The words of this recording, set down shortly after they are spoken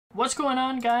What's going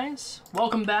on, guys?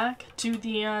 Welcome back to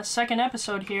the second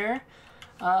episode here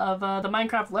of the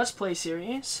Minecraft Let's Play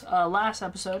series. Last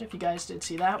episode, if you guys did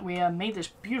see that, we made this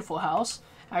beautiful house.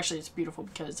 Actually, it's beautiful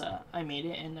because I made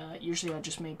it, and usually I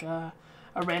just make a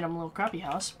random little crappy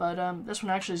house. But this one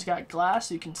actually has got glass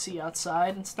so you can see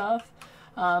outside and stuff.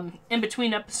 In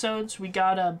between episodes, we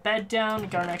got a bed down, we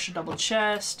got an extra double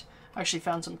chest. Actually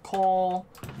found some coal,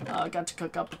 got to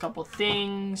cook up a couple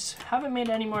things. Haven't made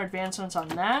any more advancements on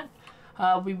that.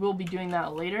 We will be doing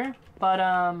that later. But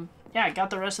yeah, I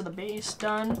got the rest of the base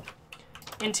done.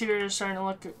 Interior is starting to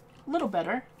look a little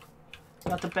better.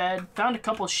 Got the bed. Found a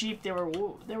couple sheep. They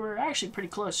were actually pretty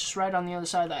close, just right on the other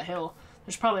side of that hill.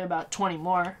 There's probably about 20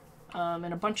 more.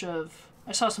 And a bunch of...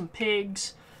 I saw some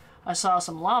pigs. I saw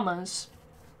some llamas.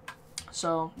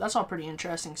 So that's all pretty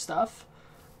interesting stuff.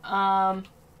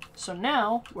 So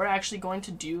now, we're actually going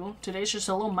to do, today's just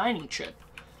a little mining trip,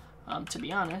 to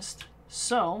be honest.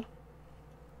 So,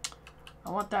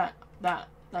 I want that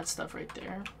stuff right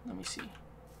there. Let me see.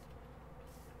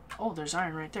 Oh, there's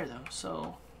iron right there, though.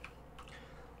 So,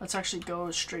 let's actually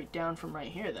go straight down from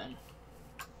right here, then.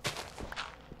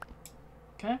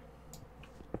 Okay.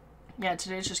 Yeah,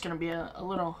 today's just going to be a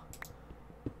little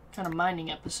kind of mining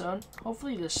episode.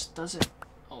 Hopefully this doesn't,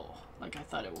 like I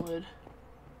thought it would.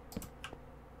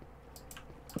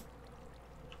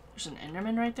 There's an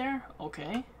Enderman right there?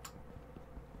 Okay.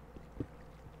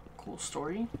 Cool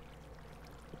story.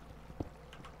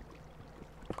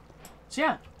 So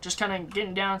yeah, just kind of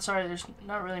getting down. Sorry, there's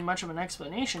not really much of an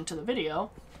explanation to the video.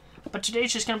 But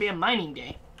today's just going to be a mining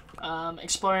day.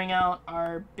 Exploring out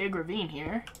our big ravine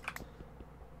here.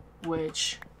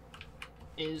 Which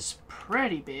is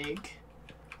pretty big.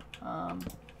 And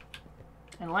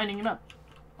lining it up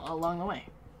along the way.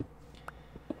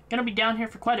 Gonna be down here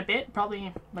for quite a bit,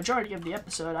 probably majority of the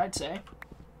episode, I'd say.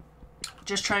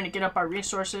 Just trying to get up our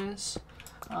resources.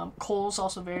 Coal's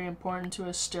also very important to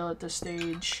us still at this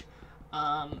stage.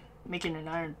 Making an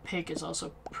iron pick is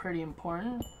also pretty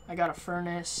important. I got a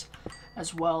furnace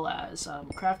as well as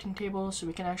crafting tables, so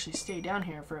we can actually stay down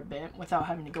here for a bit without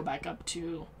having to go back up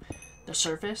to the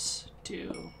surface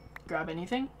to grab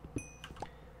anything.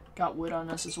 Got wood on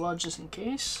us as well, just in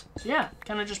case. So yeah,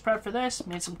 kind of just prepped for this.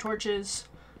 Made some torches.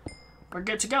 We're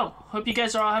good to go. Hope you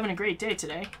guys are all having a great day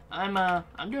today. I'm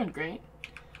doing great.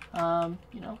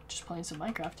 You know, just playing some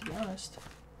Minecraft, to be honest.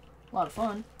 A lot of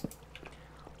fun.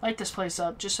 Light this place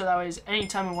up just so that way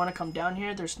anytime we want to come down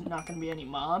here, there's not going to be any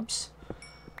mobs.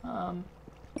 You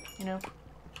know.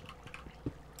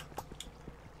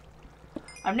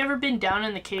 I've never been down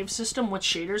in the cave system with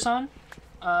shaders on.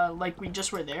 Like we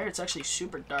just were there. It's actually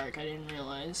super dark. I didn't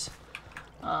realize.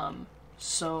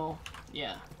 So,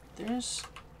 yeah. There's...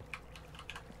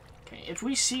 Okay, if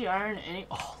we see iron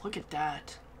oh, look at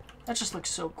that. That just looks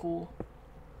so cool.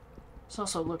 This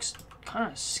also looks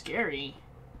kind of scary.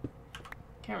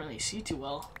 Can't really see too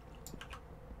well,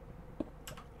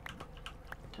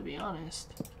 to be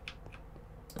honest.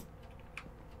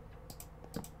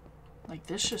 Like,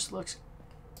 this just looks...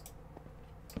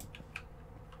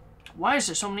 Why is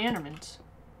there so many Endermans?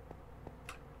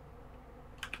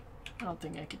 I don't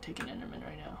think I could take an Enderman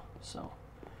right now, so...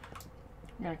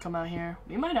 I'm gonna come out here.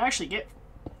 We might actually get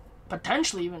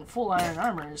potentially even full iron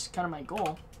armor is kind of my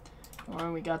goal.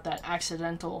 Or we got that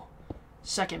accidental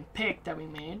second pick that we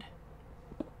made.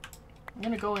 I'm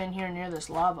gonna go in here near this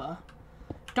lava.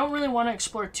 Don't really want to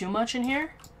explore too much in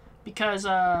here because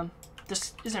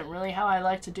this isn't really how I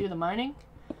like to do the mining.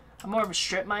 I'm more of a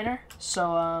strip miner,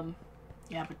 so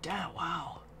yeah. But damn,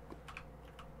 wow!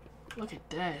 Look at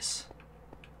this.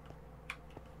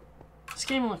 This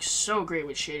game looks so great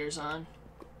with shaders on.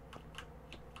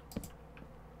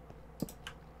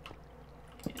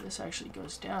 This actually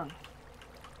goes down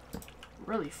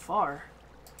really far.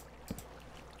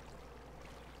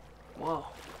 Whoa.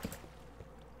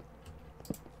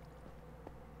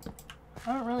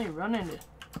 I don't really run into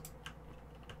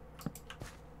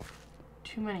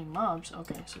too many mobs.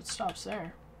 Okay, so it stops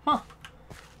there. Huh.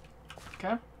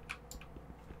 Okay.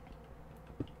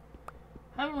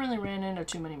 I haven't really ran into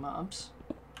too many mobs.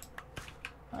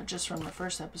 Just from the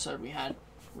first episode we had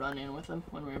run in with them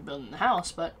when we were building the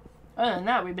house, but other than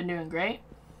that, we've been doing great.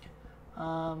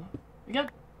 We got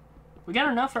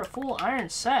enough for a full iron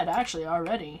set actually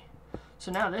already. So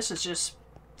now this is just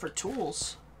for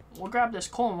tools. We'll grab this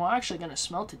coal and we're actually gonna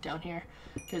smelt it down here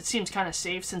because it seems kind of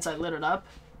safe since I lit it up.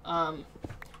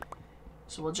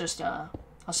 So we'll just I'll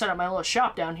set up my little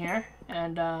shop down here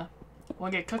and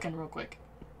we'll get cooking real quick.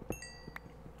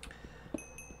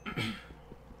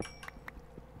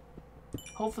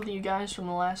 Hopefully you guys from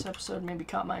the last episode maybe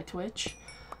caught my Twitch.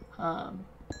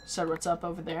 said what's up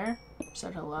over there.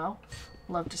 Said hello.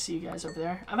 Love to see you guys over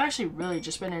there. I've actually really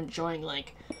just been enjoying,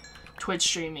 like, Twitch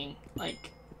streaming.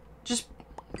 Like, just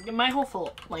my whole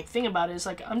full, like, thing about it is,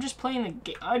 like, I'm just playing the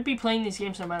game. I'd be playing these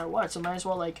games no matter what, so might as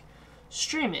well, like,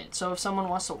 stream it. So if someone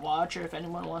wants to watch or if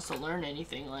anyone wants to learn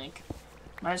anything, like,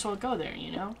 might as well go there,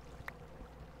 you know?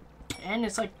 And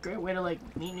it's, like, a great way to, like,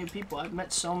 meet new people. I've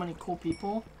met so many cool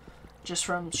people just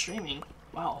from streaming.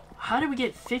 Wow. How did we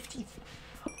get 50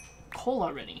 coal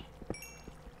already?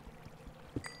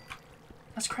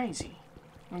 That's crazy.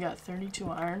 We got 32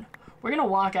 iron. We're gonna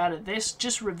walk out of this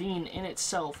just ravine in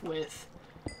itself with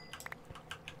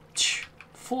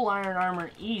full iron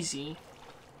armor easy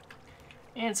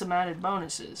and some added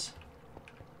bonuses.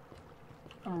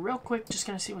 I'm real quick just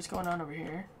gonna see what's going on over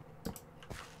here.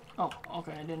 Oh,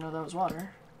 okay, I didn't know that was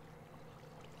water.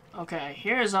 Okay, I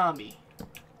hear a zombie.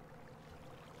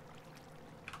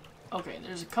 Okay,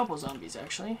 there's a couple zombies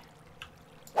actually.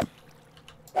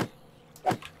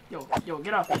 Yo,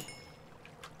 get off me.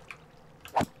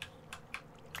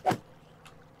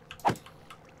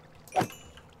 Okay.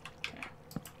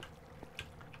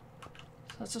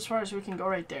 So that's as far as we can go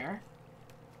right there.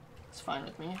 It's fine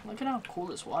with me. Look at how cool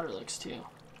this water looks too.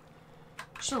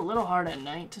 Just a little hard at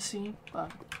night to see,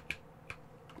 but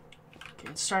okay,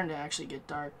 it's starting to actually get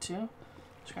dark too.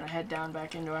 Just gonna head down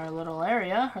back into our little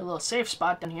area, our little safe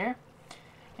spot down here,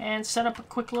 and set up a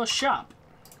quick little shop.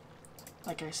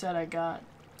 Like I said, I got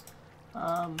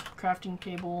crafting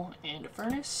table and a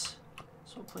furnace,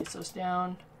 so we'll place those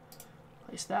down,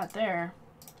 place that there,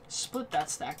 split that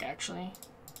stack actually,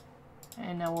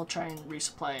 and now we'll try and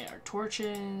resupply our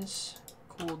torches.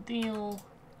 Cool deal.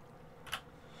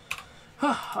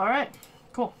 Alright,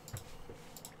 cool.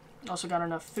 Also got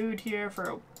enough food here for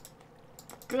a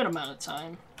good amount of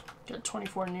time. Got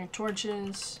 24 new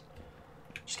torches.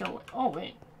 Just gonna wait. Oh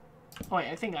wait,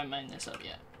 I think I mined this up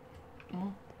yet.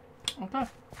 Okay.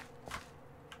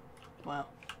 Wow.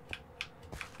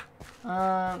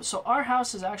 So our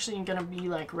house is actually gonna be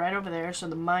like right over there, so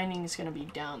the mining is gonna be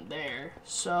down there.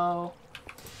 So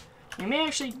we may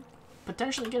actually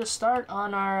potentially get a start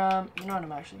on our, you know what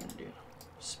I'm actually gonna do?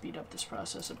 Speed up this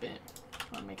process a bit.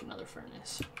 I'll make another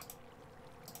furnace.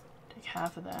 Take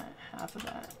half of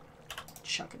that,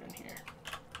 chuck it in here.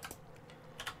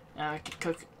 Now I can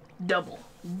cook double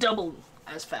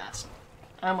as fast.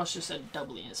 I almost just said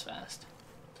doubly as fast.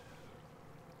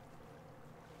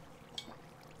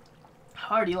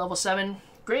 Already level 7.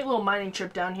 Great little mining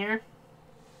trip down here.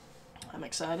 I'm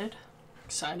excited.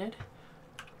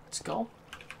 Let's go.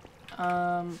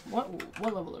 What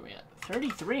level are we at?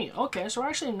 33. Okay, so we're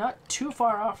actually not too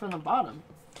far off from the bottom.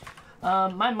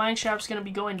 My mine shaft's gonna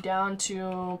be going down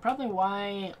to probably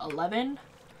Y11.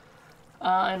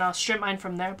 And I'll strip mine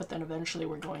from there, but then eventually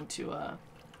we're going to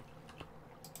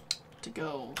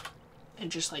go and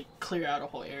just like clear out a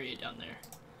whole area down there.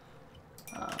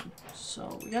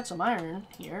 So we got some iron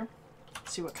here.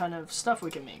 Let's see what kind of stuff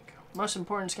we can make. Most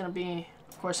important is going to be,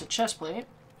 of course, a chest plate.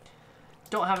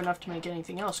 Don't have enough to make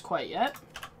anything else quite yet.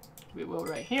 We will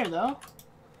right here, though.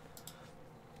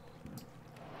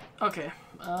 Okay,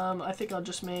 I think I'll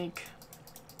just make...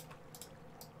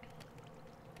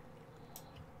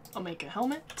 I'll make a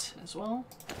helmet as well.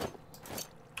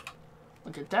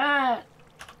 Look at that!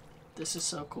 This is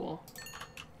so cool.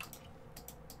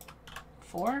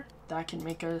 4. That can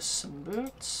make us some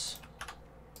boots.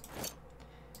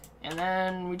 And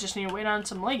then we just need to wait on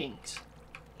some leggings.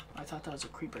 I thought that was a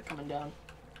creeper coming down.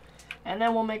 And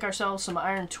then we'll make ourselves some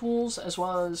iron tools, as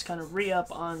well as kind of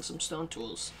re-up on some stone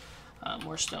tools.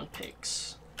 More stone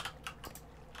picks.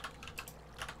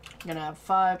 I'm gonna have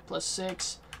 5 plus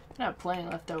 6. I'm gonna have plenty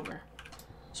left over.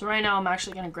 So right now I'm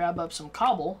actually gonna grab up some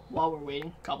cobble while we're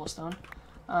waiting, cobblestone.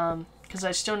 Because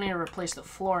I still need to replace the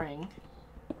flooring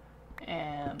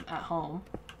at home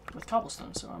with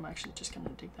cobblestone, so I'm actually just gonna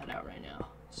dig that out right now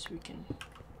so we can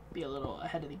be a little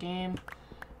ahead of the game,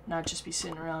 not just be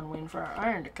sitting around waiting for our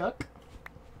iron to cook.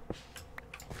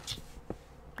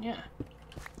 Yeah,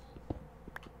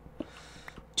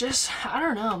 just I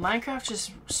don't know, Minecraft's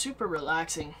just super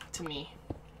relaxing to me.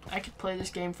 I could play this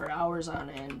game for hours on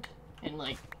end and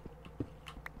like,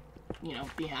 you know,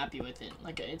 be happy with it.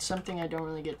 Like, it's something I don't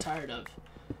really get tired of.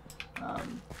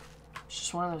 It's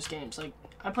just one of those games. Like,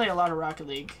 I play a lot of Rocket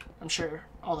League. I'm sure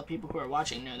all the people who are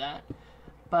watching know that.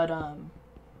 But,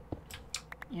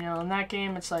 you know, in that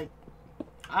game, it's like,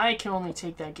 I can only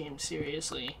take that game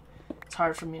seriously. It's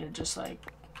hard for me to just, like,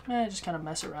 just kind of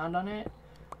mess around on it.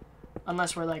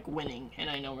 Unless we're, like, winning, and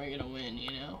I know we're gonna win,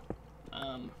 you know?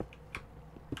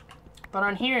 But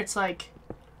on here, it's like,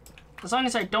 as long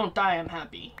as I don't die, I'm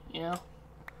happy, you know?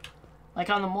 Like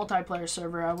on the multiplayer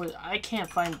server, I can't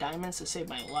find diamonds to save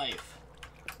my life.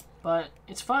 But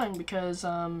it's fine because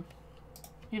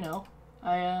you know,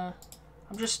 I'm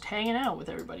just hanging out with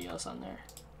everybody else on there.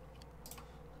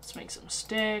 Let's make some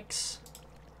sticks.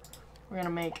 We're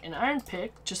gonna make an iron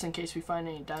pick just in case we find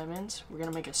any diamonds. We're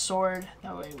gonna make a sword,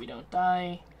 that way we don't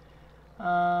die.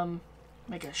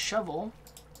 Make a shovel.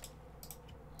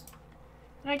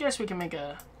 And I guess we can make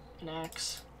an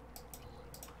axe.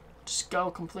 Just go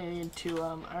completely into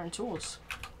iron tools.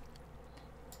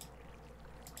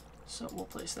 So we'll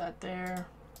place that there.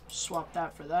 Swap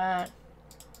that for that.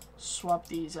 Swap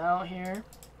these out here.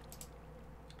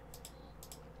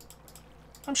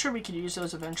 I'm sure we could use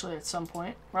those eventually at some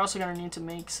point. We're also going to need to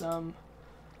make some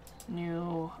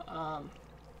new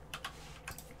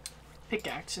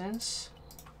pickaxes.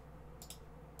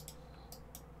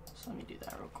 So let me do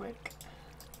that real quick.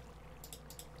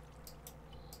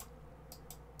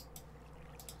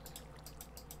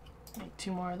 Make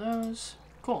 2 more of those.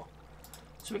 Cool.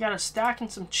 So we got a stack and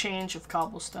some change of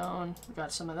cobblestone. We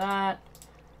got some of that.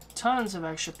 Tons of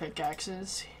extra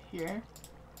pickaxes here.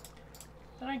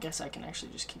 That I guess I can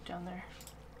actually just keep down there.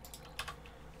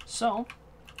 So,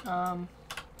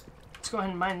 let's go ahead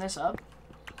and mine this up.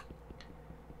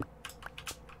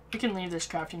 We can leave this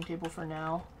crafting table for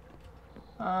now.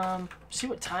 See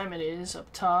what time it is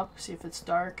up top. See if it's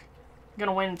dark. I'm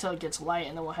gonna wait until it gets light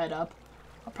and then we'll head up.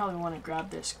 I'll probably want to grab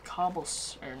this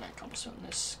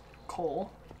this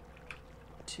coal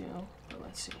too. But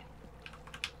let's see.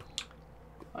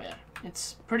 Oh yeah,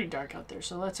 it's pretty dark out there,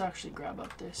 so let's actually grab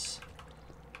up this.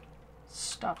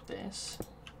 Stop this.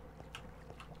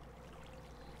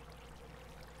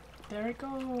 There it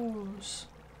goes.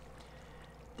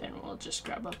 Then we'll just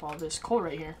grab up all this coal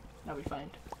right here that we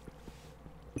find.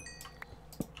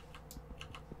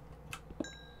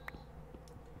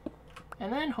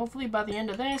 And then hopefully by the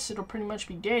end of this, it'll pretty much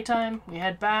be daytime. We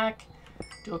head back,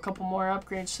 do a couple more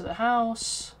upgrades to the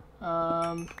house.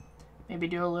 Maybe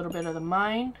do a little bit of the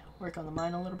mine, work on the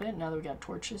mine a little bit now that we got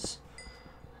torches.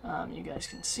 You guys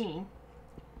can see.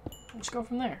 Let's go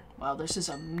from there. Wow, this is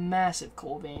a massive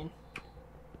coal vein.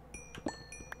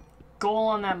 Goal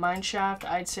on that mine shaft,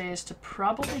 I'd say, is to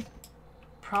probably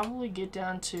get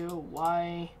down to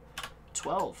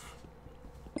Y12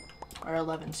 or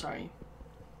 11. Sorry.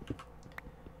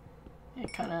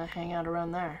 And kind of hang out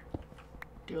around there.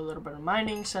 Do a little bit of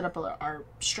mining, set up our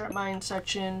strip mine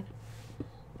section,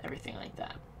 everything like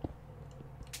that.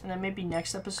 And then maybe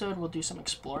next episode we'll do some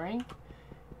exploring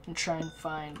and try and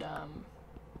find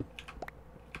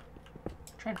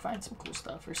some cool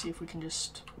stuff, or see if we can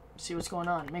just see what's going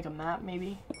on. Make a map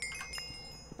maybe.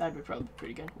 That'd be probably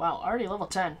pretty good. Wow, already level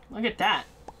 10. Look at that.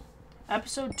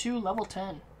 Episode 2, level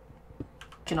 10.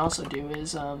 Can also do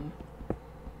is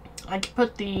I could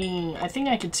put I think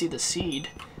I could see the seed.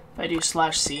 If I do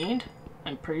 /seed,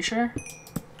 I'm pretty sure.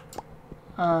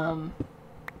 I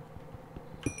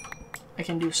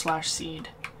can do /seed.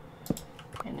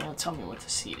 And it'll tell me what the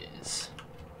seed is.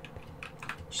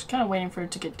 Just kind of waiting for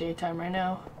it to get daytime right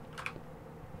now.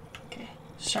 Okay,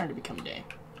 it's starting to become day.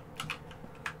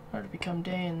 Starting to become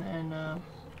day, and then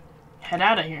head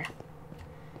out of here.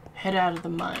 Head out of the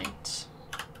mines.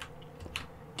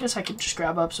 Guess I could just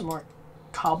grab up some more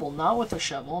cobble, not with a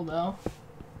shovel though.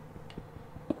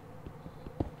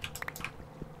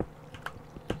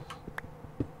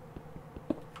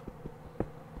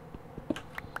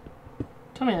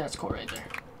 Tell me that's cool right there.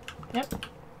 Yep.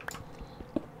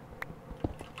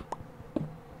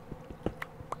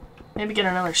 Maybe get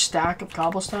another stack of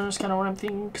cobblestone is kind of what I'm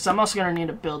thinking, because I'm also going to need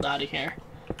to build out of here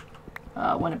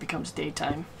when it becomes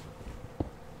daytime.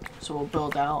 So we'll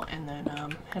build out and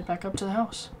then head back up to the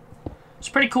house. It's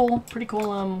pretty cool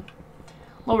little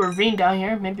ravine down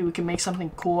here. Maybe we can make something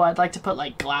cool. I'd like to put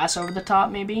like glass over the top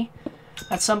maybe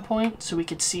at some point so we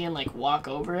could see and like walk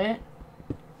over it.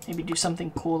 Maybe do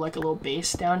something cool like a little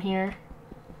base down here.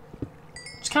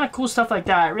 It's kind of cool stuff like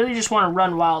that. I really just want to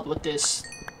run wild with this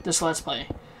Let's Play.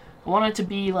 I want it to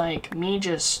be like me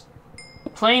just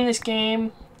playing this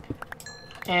game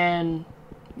and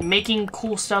making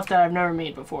cool stuff that I've never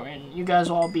made before, and you guys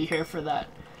will all be here for that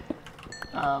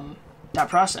that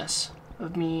process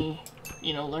of me,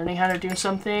 you know, learning how to do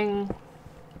something,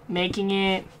 making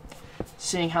it,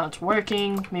 seeing how it's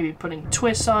working, maybe putting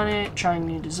twists on it, trying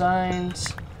new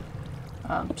designs,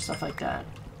 stuff like that.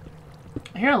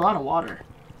 I hear a lot of water.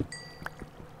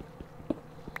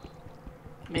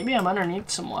 Maybe I'm underneath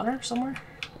some water somewhere?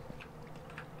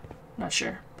 Not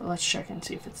sure, but let's check and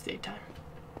see if it's daytime.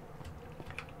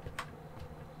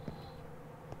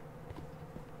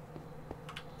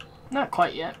 Not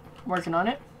quite yet. Working on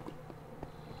it.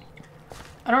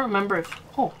 I don't remember if...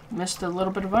 Oh, missed a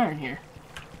little bit of iron here.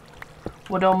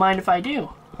 Well, don't mind if I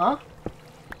do, huh?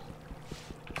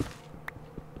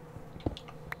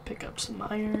 Pick up some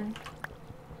iron.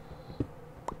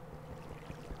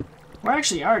 We're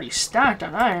actually already stacked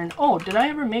on iron. Oh, did I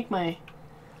ever make my...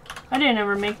 I didn't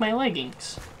ever make my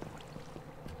leggings.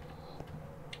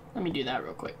 Let me do that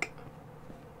real quick.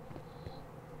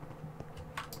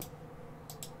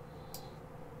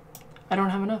 I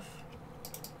don't have enough.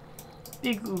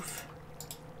 Big oof.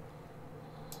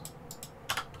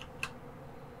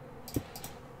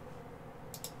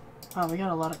 Wow, we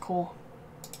got a lot of coal.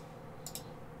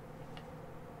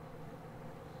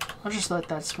 I'll just let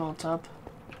that smelt up.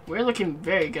 We're looking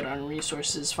very good on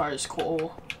resources as far as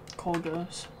coal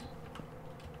goes.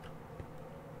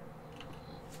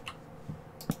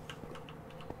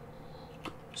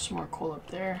 Some more coal up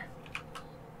there.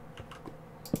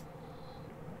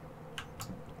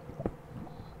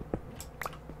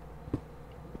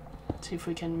 Let's see if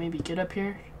we can maybe get up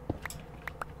here.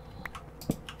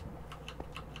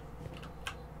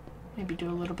 Maybe do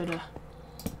a little bit of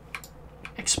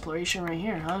exploration right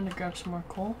here, huh? To grab some more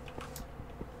coal.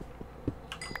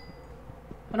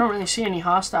 I don't really see any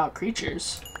hostile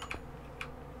creatures.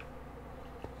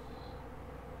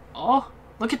 Oh,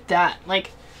 look at that.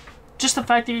 Like, just the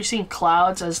fact that you're seeing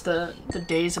clouds as the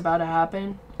day's about to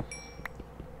happen.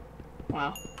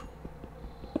 Wow.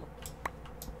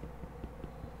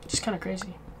 Just kind of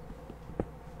crazy.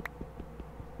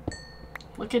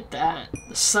 Look at that.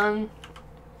 The sun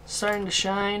starting to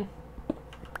shine.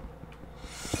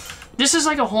 This is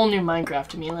like a whole new Minecraft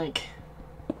to me, like,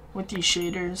 with these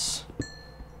shaders.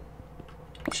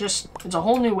 It's a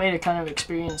whole new way to kind of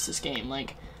experience this game.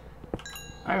 Like,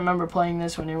 I remember playing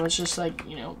this when it was just like,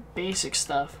 you know, basic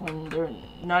stuff, when there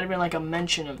not even like a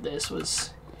mention of this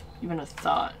was even a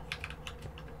thought.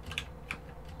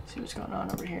 Let's see what's going on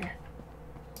over here.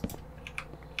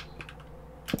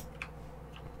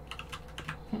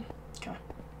 Okay.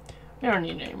 We don't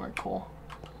need any more coal.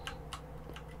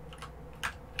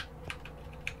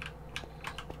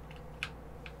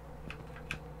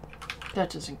 That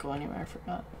doesn't go anywhere, I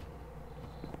forgot.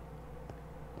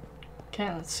 Okay,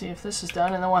 let's see if this is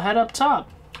done, and then we'll head up top.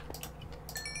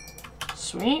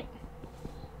 Sweet.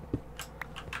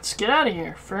 Let's get out of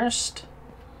here. First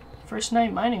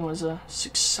night mining was a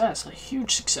success, a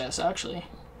huge success, actually.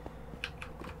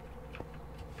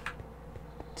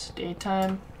 It's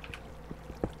daytime.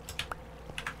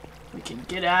 We can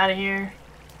get out of here.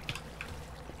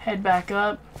 Head back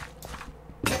up.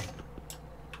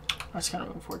 That's kind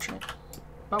of unfortunate.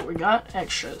 But we got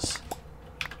extras.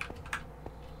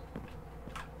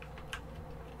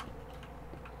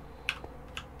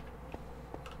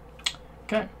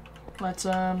 Okay, let's see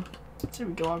if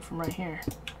we go on from right here.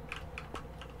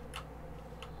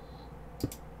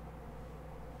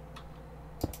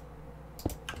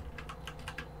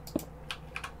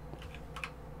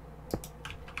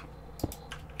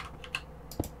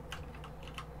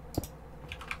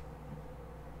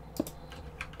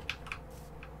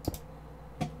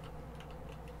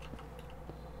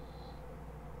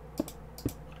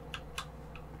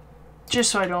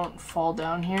 Just so I don't fall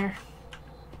down here.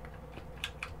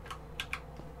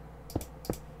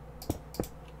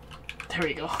 There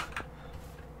we go.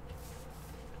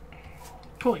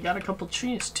 Cool, we got a couple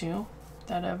trees too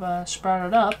that have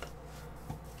sprouted up.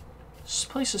 This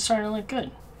place is starting to look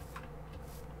good.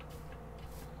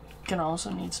 Gonna also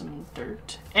need some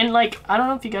dirt. And like, I don't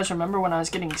know if you guys remember when I was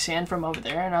getting sand from over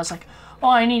there and I was like, oh,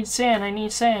 I need sand, I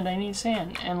need sand, I need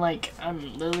sand. And like,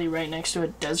 I'm literally right next to a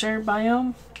desert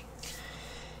biome.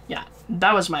 Yeah,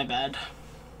 that was my bad.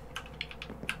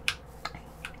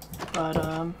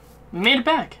 But, we made it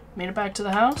back. Made it back to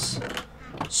the house.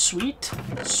 Sweet,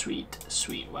 sweet,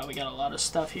 sweet. Wow, we got a lot of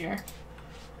stuff here.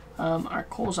 Our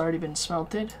coal's already been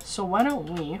smelted. So why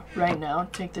don't we, right now,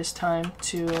 take this time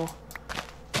to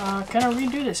kind of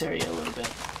redo this area a little bit.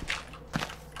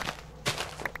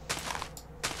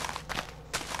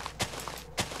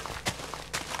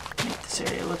 Make this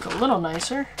area look a little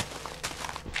nicer.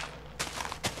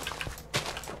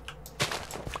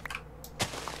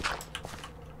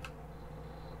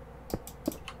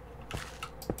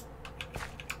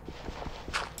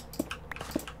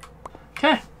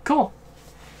 Okay, cool.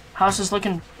 House is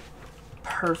looking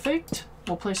perfect.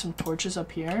 We'll place some torches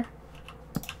up here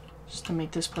just to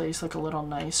make this place look a little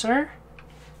nicer.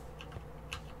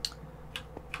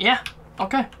 Yeah,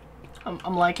 okay.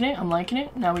 I'm liking it. I'm liking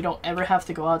it. Now we don't ever have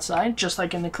to go outside, just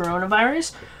like in the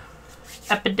coronavirus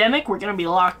epidemic. We're going to be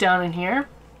locked down in here.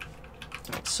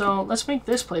 So let's make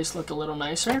this place look a little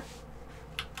nicer.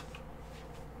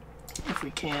 If we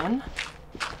can.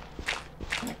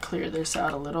 clear this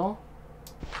out a little.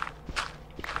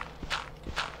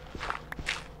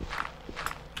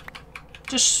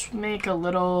 Just make a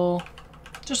little,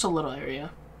 just a little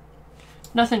area.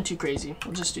 Nothing too crazy.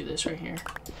 We'll just do this right here.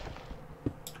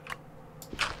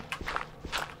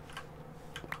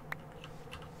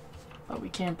 But we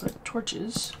can put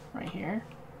torches right here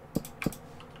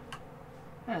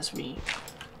as we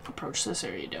approach this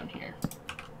area down here.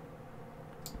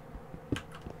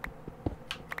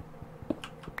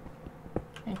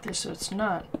 Make this so it's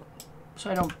not, so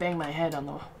I don't bang my head on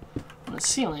the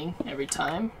ceiling every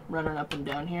time running up and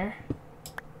down here.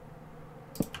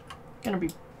 Gonna be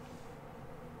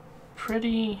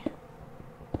pretty.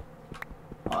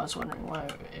 Oh, I was wondering why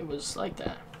it was like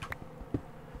that.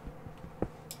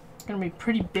 Gonna be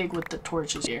pretty big with the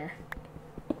torches here.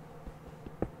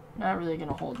 Not really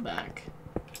gonna hold back.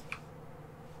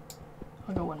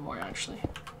 I'll go one more actually.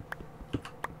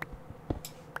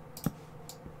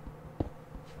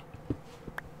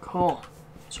 Cool.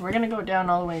 So we're gonna go down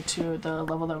all the way to the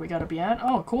level that we gotta be at.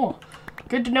 Oh, cool.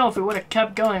 Good to know. If we would have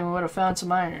kept going, we would have found some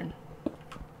iron.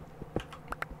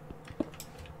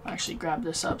 I'll actually grab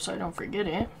this up so I don't forget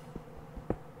it.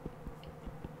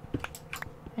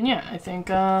 And yeah, I think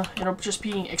it'll just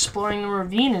be exploring the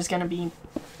ravine is gonna be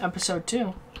episode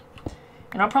 2.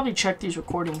 And I'll probably check these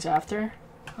recordings after.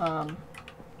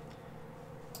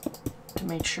 To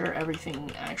make sure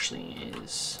everything actually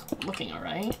is looking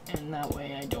alright, and that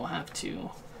way I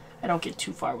don't get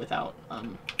too far without,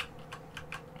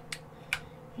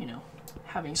 you know,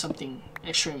 having something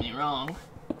extremely wrong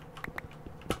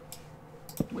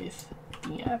with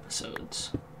the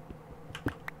episodes.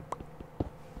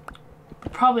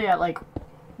 Probably at like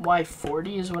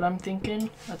Y40 is what I'm thinking.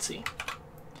 Let's see.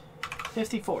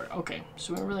 54. Okay,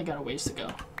 so we really got a ways to go.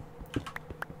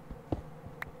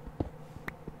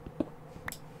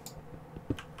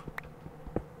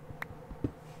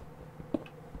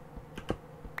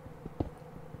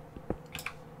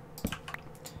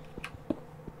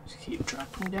 Just keep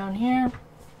dropping down here.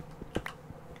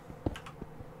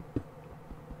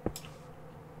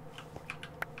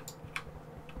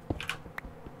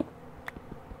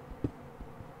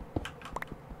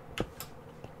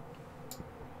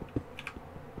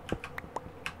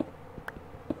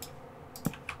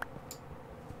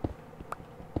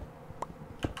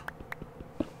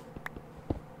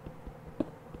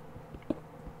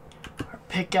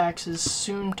 Pickaxe is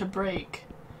soon to break.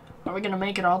 Are we gonna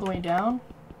make it all the way down?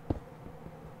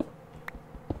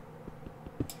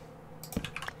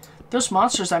 Those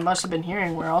monsters I must have been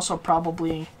hearing were also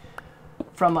probably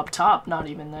from up top, not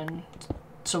even then.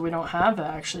 So we don't have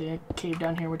actually a cave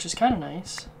down here, which is kind of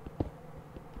nice.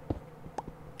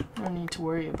 No need to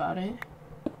worry about it.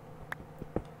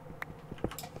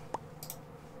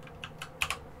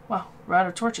 Wow, we're out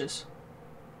of torches.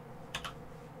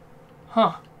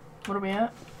 Huh. What are we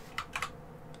at?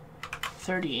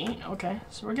 38. Okay,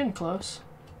 so we're getting close.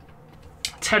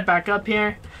 Let's head back up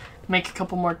here, make a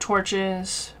couple more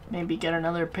torches, maybe get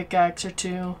another pickaxe or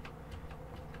two.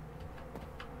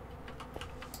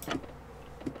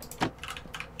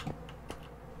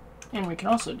 And we can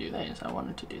also do this. I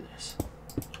wanted to do this.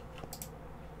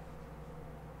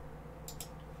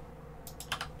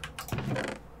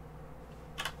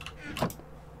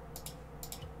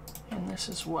 This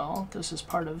as well. This is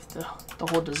part of the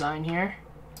whole design here.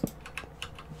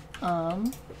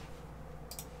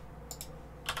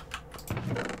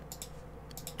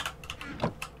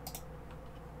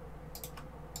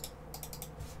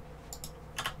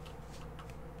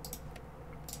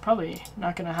 Probably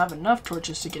not gonna have enough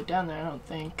torches to get down there, I don't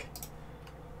think.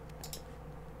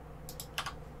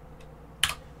 I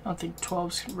don't think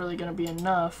 12's really gonna be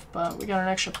enough, but we got an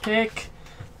extra pick.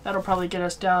 That'll probably get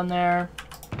us down there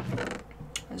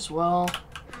as well.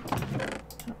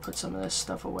 Gonna put some of this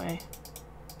stuff away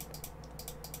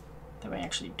that we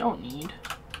actually don't need.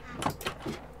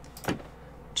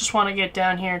 Just want to get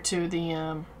down here to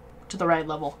the right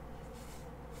level.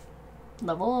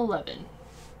 Level 11.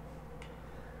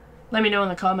 Let me know in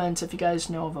the comments if you guys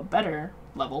know of a better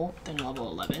level than level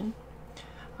 11.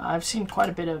 I've seen quite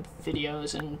a bit of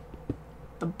videos, and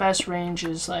the best range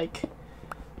is like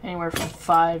anywhere from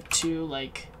 5 to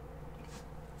like,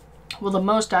 well, the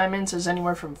most diamonds is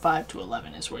anywhere from 5 to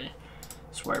 11 is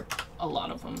where a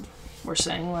lot of them were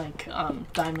saying, like,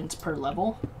 diamonds per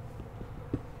level.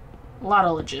 A lot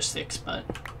of logistics, but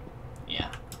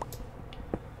yeah.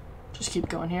 Just keep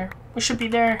going here. We should be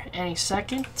there any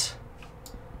second.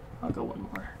 I'll go one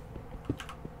more.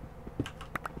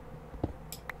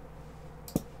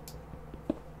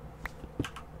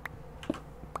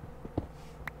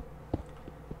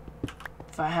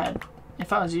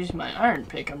 if I was using my iron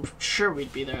pick, I'm sure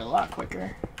we'd be there a lot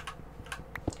quicker.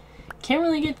 Can't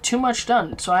really get too much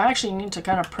done, so I actually need to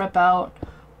kind of prep out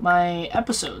my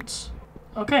episodes.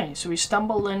 Okay, so we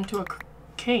stumbled into a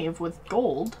cave with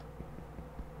gold.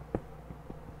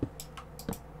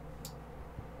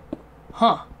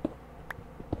 Huh.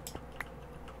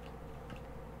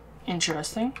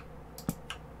 Interesting.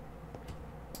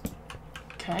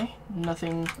 Okay,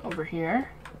 nothing over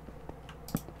here.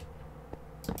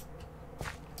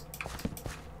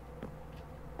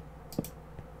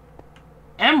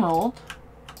 Emerald?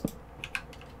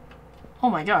 Oh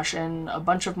my gosh, and a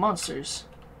bunch of monsters.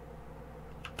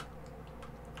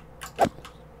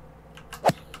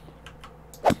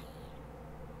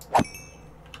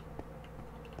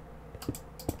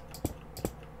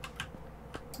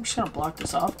 I'm just gonna block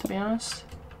this off, to be honest.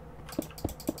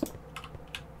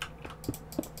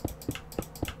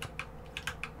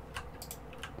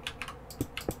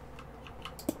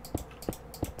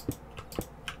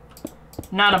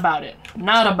 Not about it.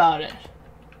 Not about it.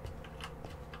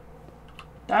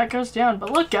 That goes down. But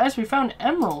look, guys, we found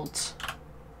emeralds.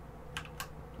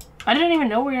 I didn't even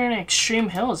know we were in Extreme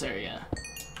Hills area.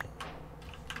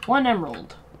 1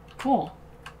 emerald. Cool.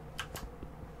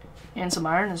 And some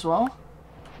iron as well.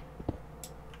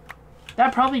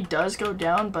 That probably does go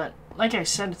down, but like I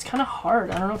said, it's kind of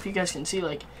hard. I don't know if you guys can see,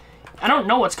 like, I don't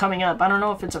know what's coming up. I don't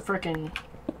know if it's a freaking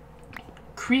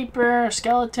creeper, a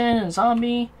skeleton, a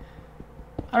zombie.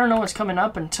 I don't know what's coming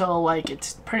up until, like,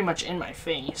 it's pretty much in my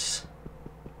face.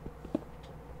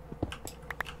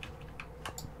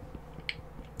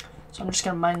 So I'm just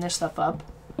going to mine this stuff up.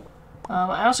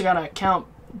 I also got to account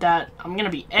that I'm going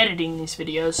to be editing these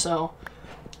videos, so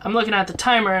I'm looking at the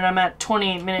timer and I'm at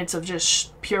 28 minutes of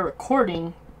just pure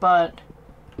recording, but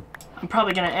I'm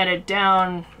probably going to edit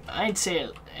down, I'd say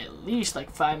at least like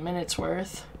 5 minutes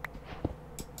worth.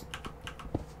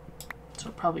 So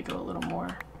I'll probably go a little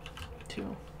more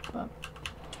too, but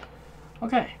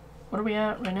okay. What are we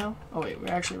at right now? Oh wait, we're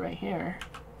actually right here.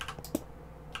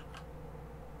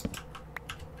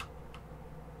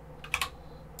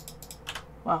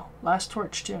 Wow, last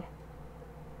torch too.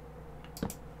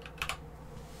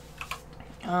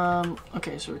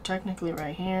 Okay, so we're technically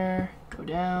right here. Go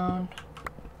down.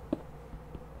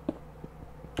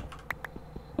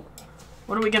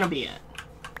 What are we gonna be at?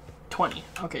 20.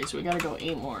 Okay, so we gotta go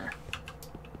 8 more.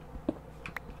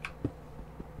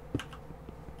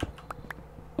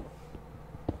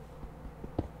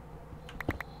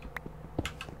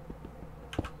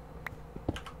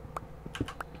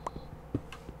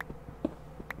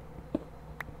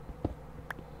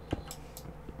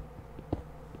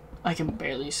 I can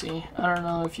barely see. I don't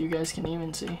know if you guys can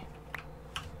even see.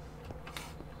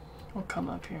 We'll come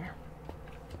up here.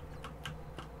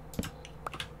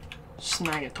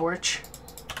 Snag a torch.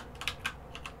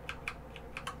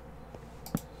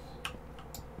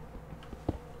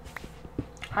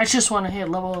 I just want to hit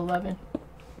level 11.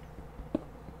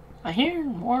 I hear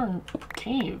more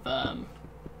cave. I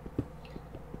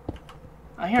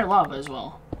hear lava as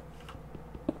well.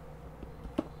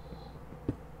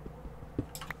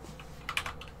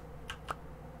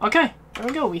 Okay, there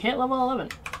we go. We hit level 11.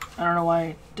 I don't know why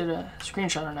I did a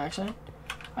screenshot on accident.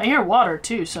 I hear water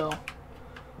too, so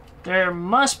there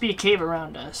must be a cave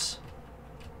around us.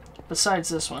 Besides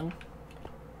this one.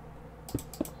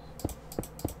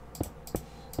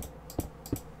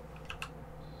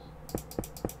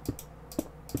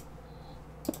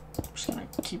 I'm just gonna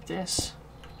keep this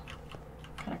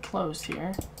kind of closed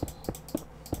here.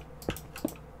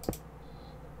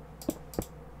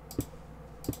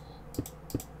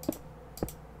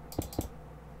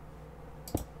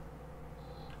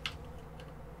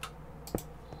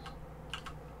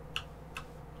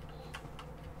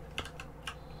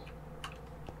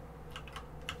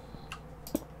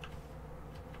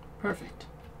 Perfect.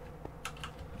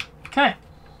 Okay.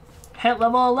 Hit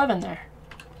level 11 there.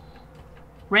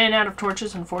 Ran out of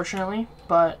torches, unfortunately,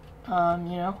 but, you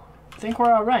know, I think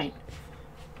we're alright.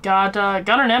 Got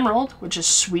an emerald, which is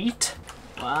sweet.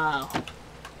 Wow.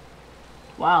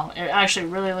 Wow, it actually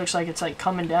really looks like it's, like,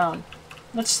 coming down.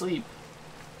 Let's sleep.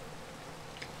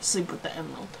 Sleep with the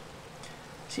emerald.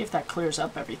 See if that clears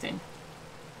up everything.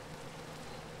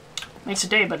 Makes a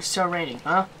day, but it's still raining,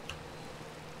 huh?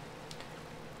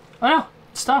 Oh no,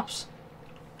 it stops.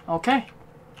 Okay.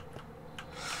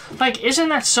 Like, isn't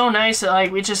that so nice that,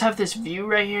 like, we just have this view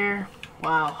right here?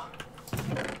 Wow.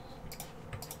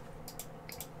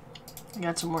 We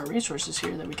got some more resources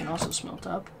here that we can also smelt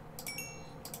up.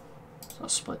 So I'll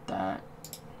split that.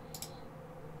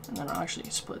 And then I'll actually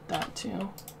split that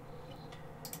too.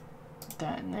 Put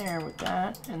that in there with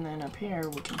that. And then up here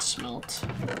we can smelt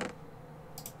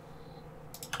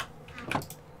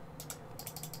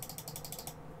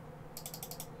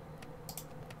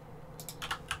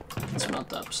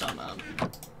smelt up some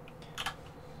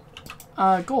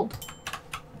gold.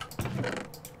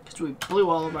 Because we blew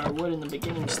all of our wood in the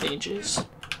beginning stages.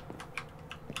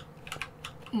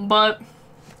 But,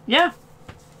 yeah.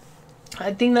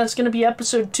 I think that's going to be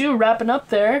episode 2, wrapping up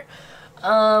there.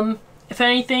 If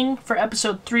anything, for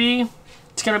episode 3,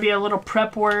 it's going to be a little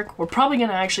prep work. We're probably going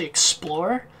to actually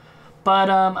explore. But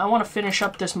I want to finish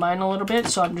up this mine a little bit,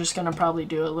 so I'm just going to probably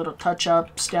do a little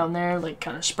touch-ups down there, like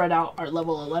kind of spread out our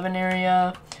level 11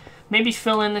 area. Maybe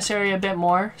fill in this area a bit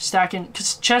more, stacking,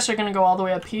 because chests are going to go all the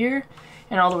way up here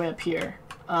and all the way up here.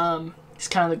 It's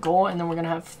kind of the goal, and then we're going to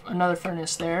have another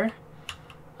furnace there.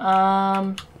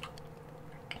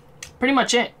 Pretty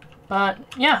much it. But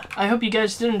yeah, I hope you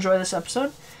guys did enjoy this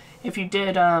episode. If you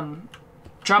did,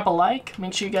 drop a like.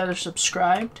 Make sure you guys are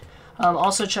subscribed.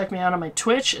 Also check me out on my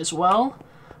Twitch as well.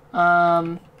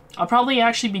 I'll probably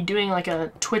actually be doing like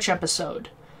a Twitch episode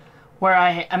where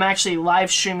I'm actually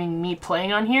live streaming me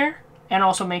playing on here and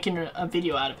also making a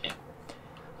video out of it.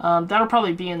 That'll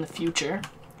probably be in the future.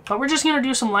 But we're just going to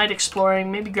do some light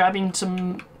exploring, maybe grabbing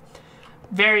some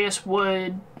various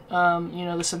wood, you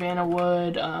know, the Savannah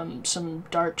wood, some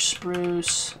dark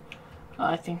spruce.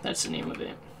 I think that's the name of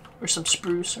it. Or some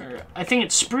spruce, or I think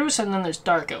it's spruce and then there's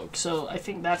dark oak, so I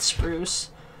think that's spruce.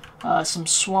 Some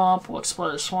swamp, we'll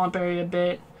explore the swamp area a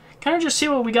bit. Kind of just see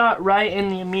what we got right in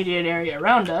the immediate area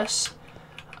around us.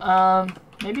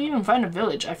 Maybe even find a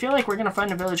village. I feel like we're gonna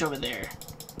find a village over there,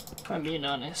 if I'm being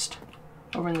honest.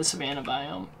 Over in the Savannah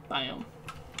biome.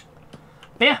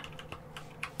 But yeah,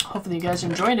 hopefully you guys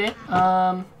enjoyed it.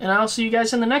 And I'll see you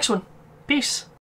guys in the next one. Peace.